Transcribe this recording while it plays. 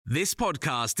This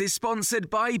podcast is sponsored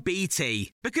by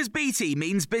BT, because BT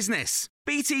means business.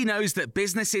 BT knows that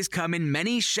businesses come in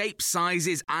many shapes,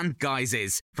 sizes and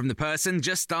guises, from the person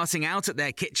just starting out at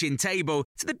their kitchen table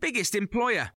to the biggest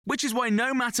employer, which is why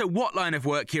no matter what line of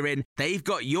work you're in, they've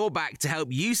got your back to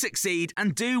help you succeed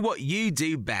and do what you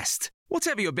do best.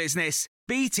 Whatever your business,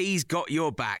 BT's got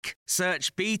your back.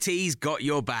 Search BT's got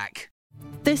your back.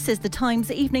 This is the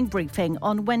Times evening briefing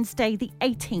on Wednesday, the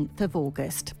 18th of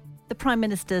August. The Prime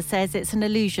Minister says it's an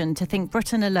illusion to think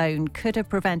Britain alone could have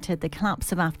prevented the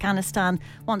collapse of Afghanistan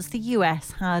once the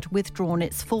US had withdrawn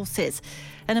its forces.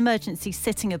 An emergency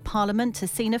sitting of Parliament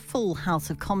has seen a full House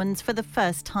of Commons for the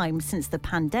first time since the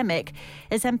pandemic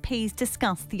as MPs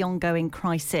discuss the ongoing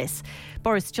crisis.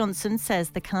 Boris Johnson says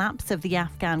the collapse of the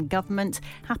Afghan government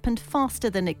happened faster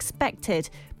than expected,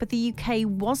 but the UK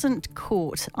wasn't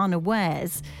caught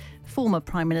unawares. Former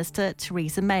Prime Minister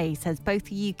Theresa May says both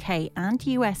the UK and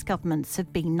US governments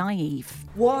have been naive.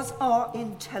 Was our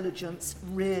intelligence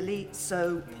really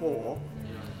so poor?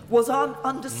 Was our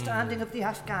understanding of the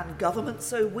Afghan government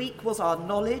so weak? Was our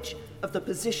knowledge of the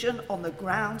position on the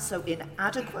ground so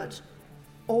inadequate?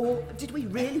 Or did we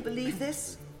really believe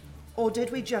this? Or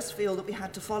did we just feel that we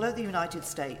had to follow the United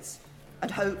States and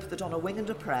hope that on a wing and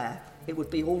a prayer it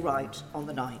would be all right on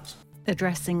the night?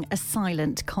 Addressing a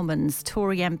silent Commons,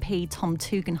 Tory MP Tom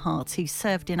Tugendhat, who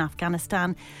served in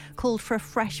Afghanistan, called for a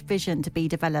fresh vision to be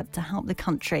developed to help the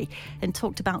country and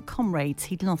talked about comrades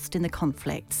he'd lost in the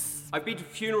conflicts. I've been to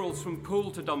funerals from Poole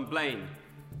to Dunblane.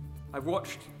 I've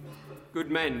watched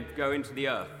good men go into the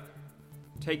earth,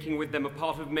 taking with them a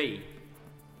part of me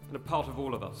and a part of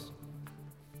all of us.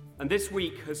 And this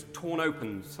week has torn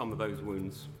open some of those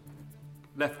wounds,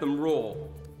 left them raw,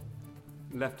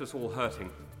 and left us all hurting.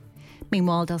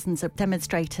 Meanwhile, dozens of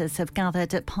demonstrators have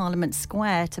gathered at Parliament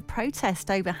Square to protest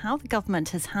over how the government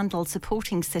has handled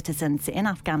supporting citizens in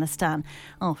Afghanistan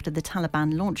after the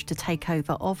Taliban launched a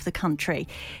takeover of the country.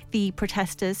 The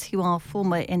protesters, who are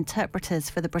former interpreters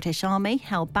for the British Army,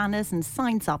 held banners and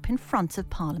signs up in front of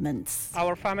Parliament.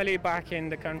 Our family back in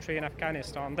the country in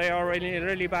Afghanistan, they are in a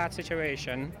really bad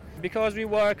situation because we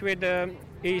work with the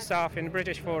ISAF in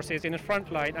British forces in the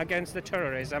front line against the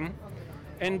terrorism.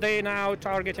 And they now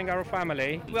targeting our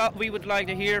family. What we would like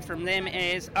to hear from them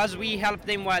is, as we helped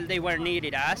them while they were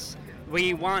needed us,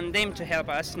 we want them to help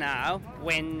us now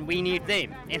when we need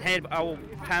them and help our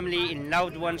family and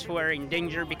loved ones who are in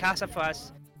danger because of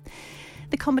us.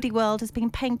 The comedy world has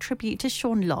been paying tribute to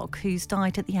Sean Lock, who's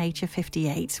died at the age of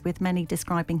 58, with many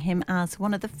describing him as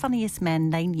one of the funniest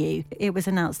men they knew. It was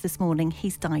announced this morning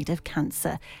he's died of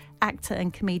cancer. Actor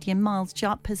and comedian Miles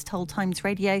Jupp has told Times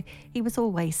Radio he was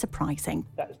always surprising.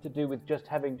 That's to do with just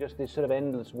having just this sort of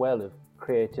endless well of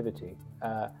creativity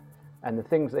and the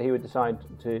things that he would decide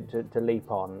to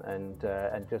leap on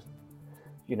and just,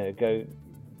 you know,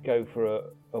 go for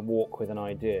a walk with an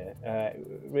idea.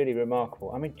 Really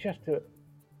remarkable. I mean, just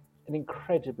an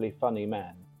incredibly funny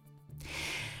man.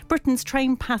 Britain's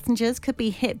train passengers could be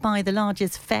hit by the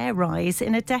largest fare rise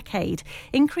in a decade.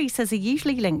 Increases are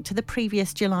usually linked to the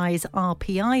previous July's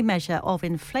RPI measure of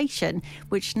inflation,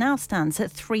 which now stands at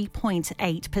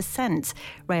 3.8%.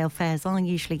 Rail fares are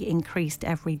usually increased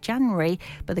every January,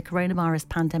 but the coronavirus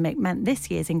pandemic meant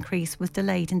this year's increase was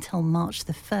delayed until March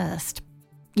the 1st.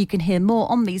 You can hear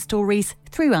more on these stories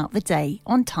throughout the day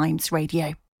on Times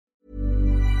Radio.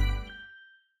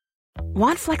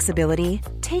 Want flexibility?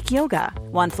 Take yoga.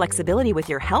 Want flexibility with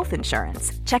your health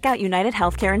insurance? Check out United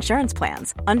Healthcare Insurance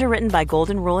Plans. Underwritten by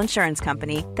Golden Rule Insurance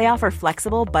Company, they offer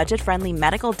flexible, budget-friendly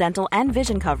medical, dental, and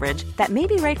vision coverage that may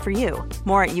be right for you.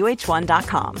 More at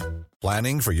uh1.com.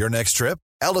 Planning for your next trip?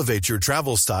 Elevate your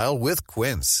travel style with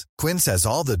Quince. Quince has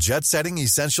all the jet-setting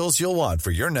essentials you'll want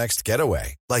for your next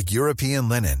getaway, like European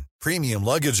linen, premium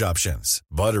luggage options,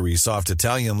 buttery soft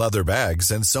Italian leather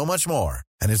bags, and so much more.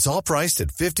 And it's all priced at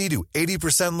 50 to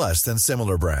 80% less than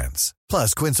similar brands.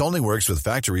 Plus, Quince only works with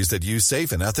factories that use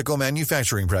safe and ethical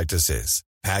manufacturing practices.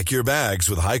 Pack your bags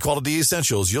with high-quality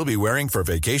essentials you'll be wearing for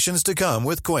vacations to come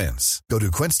with Quince. Go to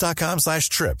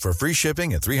quince.com/trip for free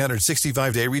shipping and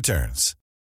 365-day returns.